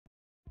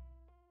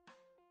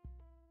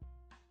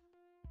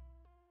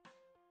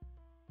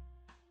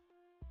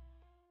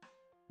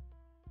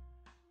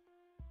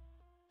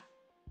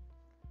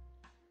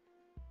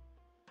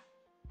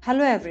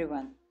Hello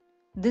everyone.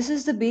 This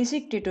is the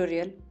basic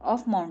tutorial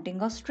of mounting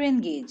a strain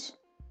gauge.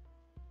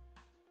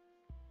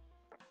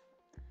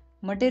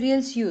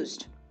 Materials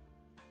used: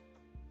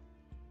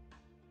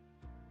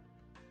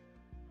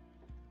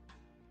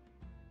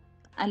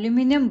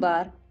 aluminum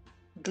bar,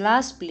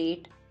 glass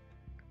plate,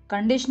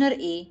 conditioner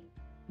A,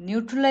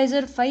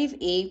 neutralizer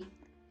 5A,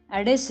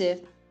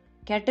 adhesive,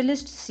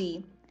 catalyst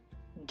C,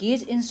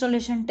 gauge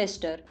installation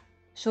tester,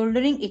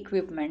 soldering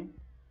equipment,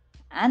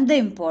 and the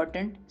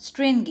important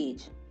strain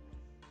gauge.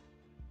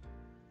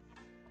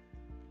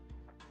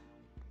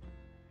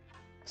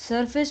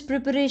 Surface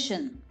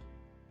preparation: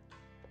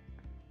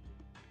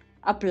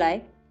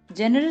 apply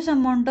generous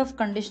amount of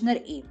conditioner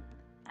A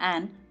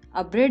and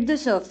abrade the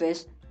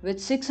surface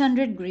with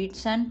 600 grit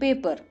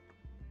sandpaper.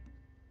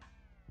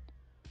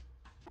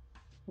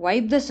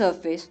 Wipe the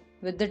surface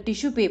with the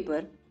tissue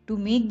paper to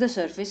make the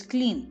surface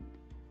clean.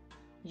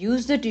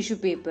 Use the tissue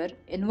paper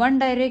in one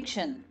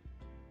direction.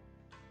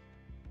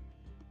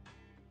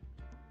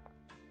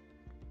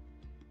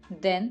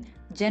 Then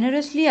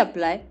generously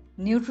apply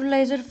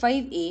neutralizer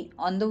 5A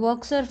on the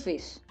work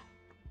surface.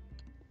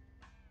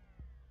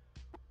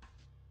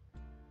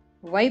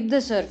 Wipe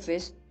the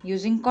surface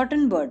using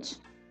cotton buds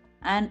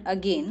and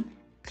again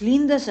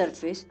clean the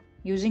surface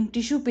using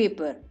tissue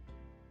paper.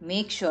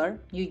 Make sure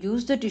you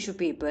use the tissue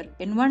paper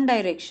in one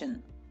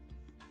direction.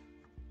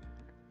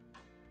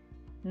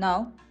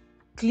 Now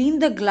clean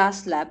the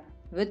glass slab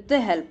with the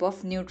help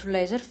of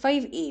neutralizer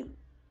 5A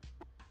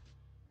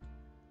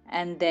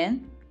and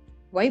then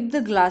wipe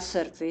the glass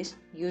surface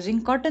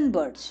using cotton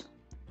buds.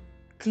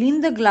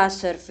 Clean the glass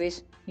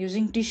surface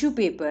using tissue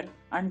paper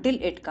until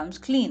it comes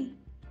clean.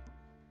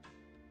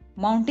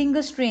 Mounting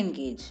a strain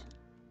gauge.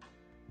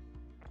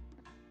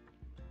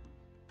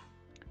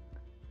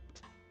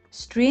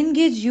 Strain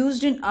gauge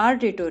used in our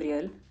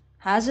tutorial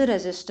has a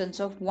resistance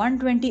of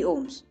 120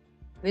 ohms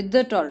with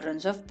the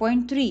tolerance of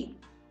 0.3.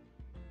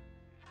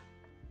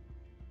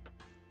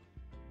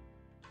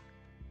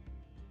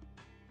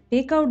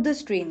 Take out the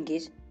strain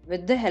gauge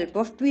with the help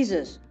of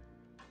tweezers,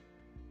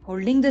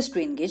 holding the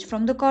strain gauge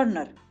from the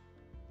corner.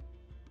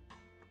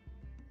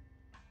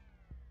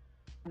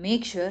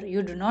 Make sure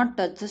you do not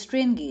touch the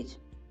strain gauge.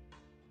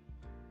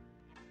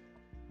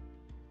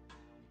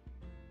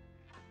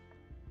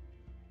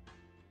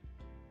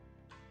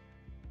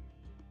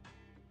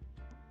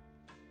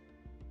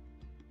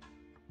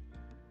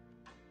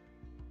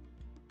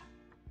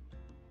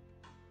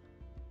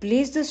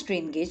 Place the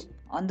strain gauge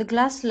on the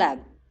glass slab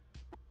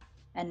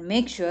and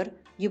make sure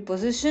you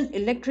position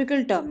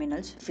electrical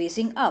terminals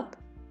facing up.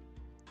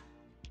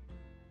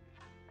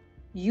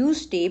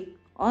 Use tape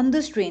on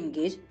the strain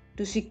gauge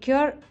to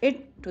secure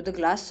it to the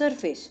glass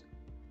surface.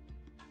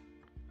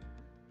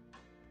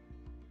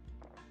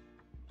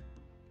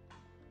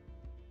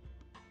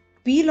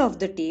 Peel off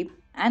the tape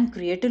and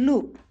create a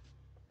loop.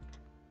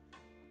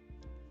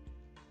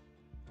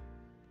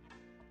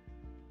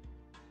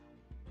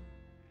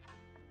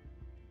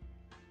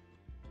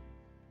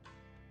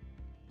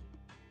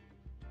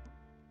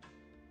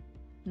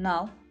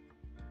 Now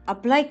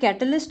apply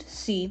catalyst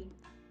C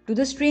to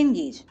the strain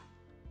gauge.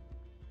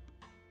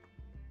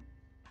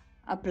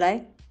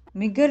 Apply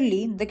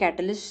meagerly the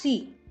catalyst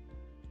C.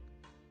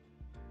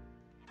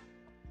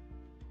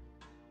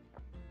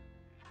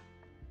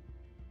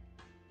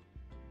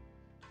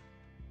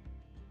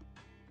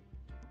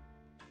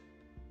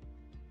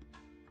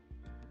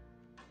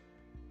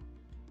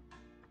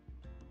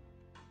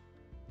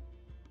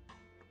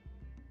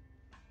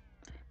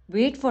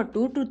 Wait for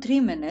 2 to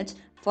 3 minutes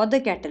for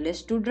the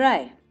catalyst to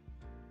dry.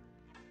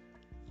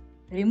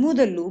 Remove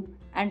the loop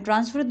and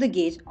transfer the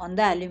gauge on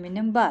the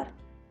aluminum bar.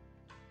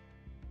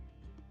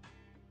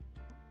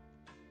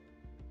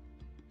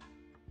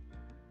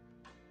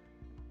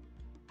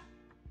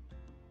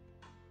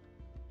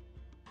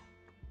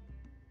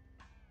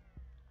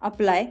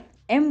 Apply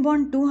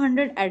M1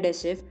 200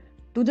 adhesive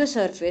to the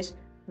surface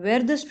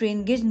where the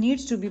strain gauge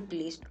needs to be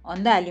placed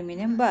on the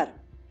aluminum bar.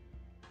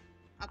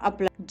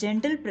 Apply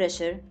gentle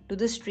pressure to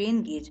the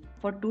strain gauge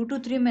for 2 to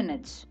 3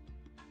 minutes.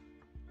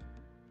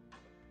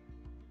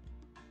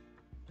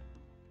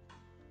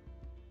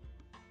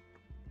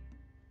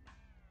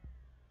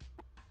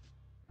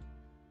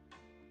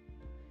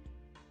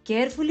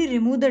 Carefully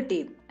remove the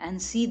tape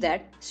and see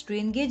that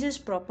strain gauge is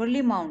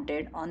properly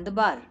mounted on the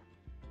bar.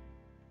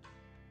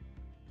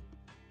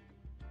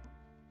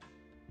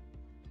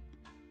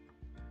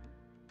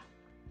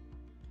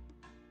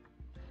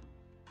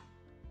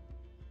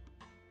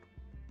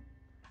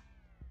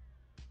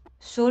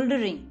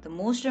 Soldering, the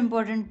most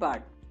important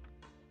part.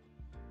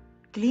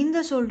 Clean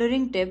the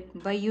soldering tip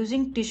by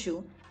using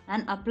tissue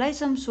and apply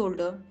some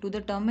solder to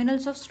the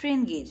terminals of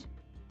strain gauge.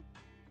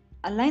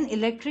 Align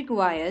electric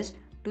wires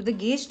to the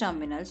gauge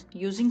terminals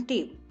using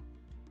tape.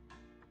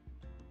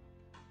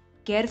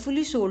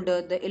 Carefully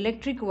solder the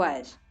electric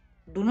wires.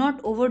 Do not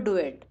overdo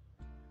it.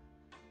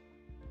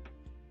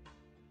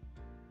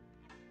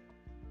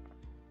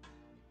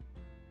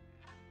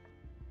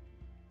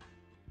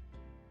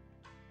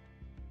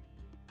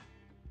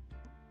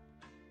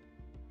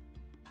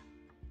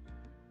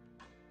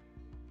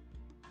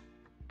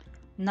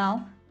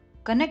 Now,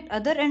 connect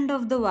other end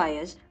of the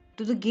wires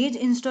to the gauge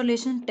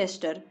installation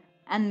tester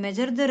and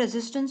measure the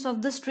resistance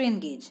of the strain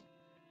gauge,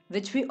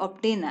 which we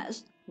obtain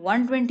as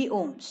 120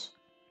 ohms.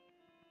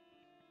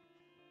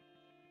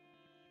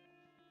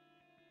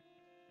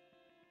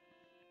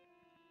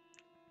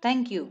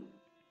 Thank you.